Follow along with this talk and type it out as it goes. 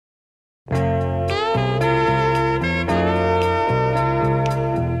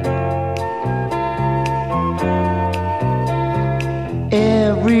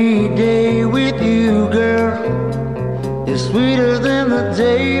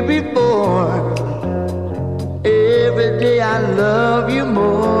day before. Every day I love you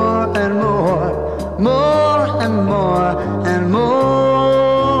more and more, more and more and more.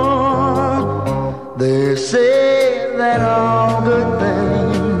 They say that all good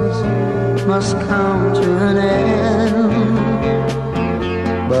things must come to an end,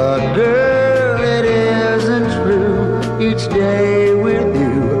 but girl, it isn't true. Each day with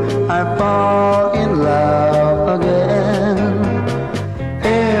you I fall in love again.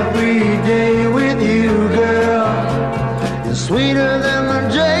 Every day with you, girl, is sweeter than the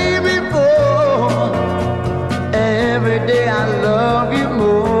day before. Every day I love you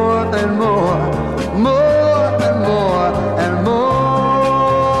more and more, more and more and more.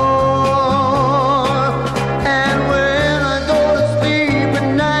 And when I go to sleep at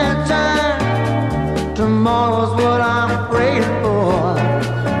night time, tomorrow's what I'm praying for.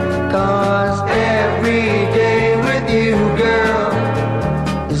 'Cause every day with you, girl,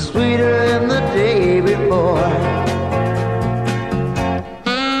 is sweeter than the day before.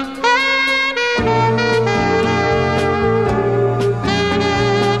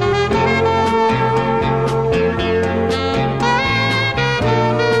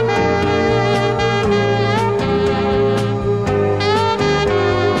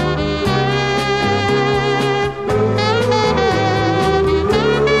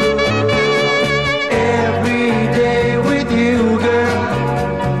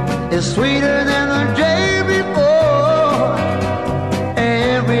 Sweeter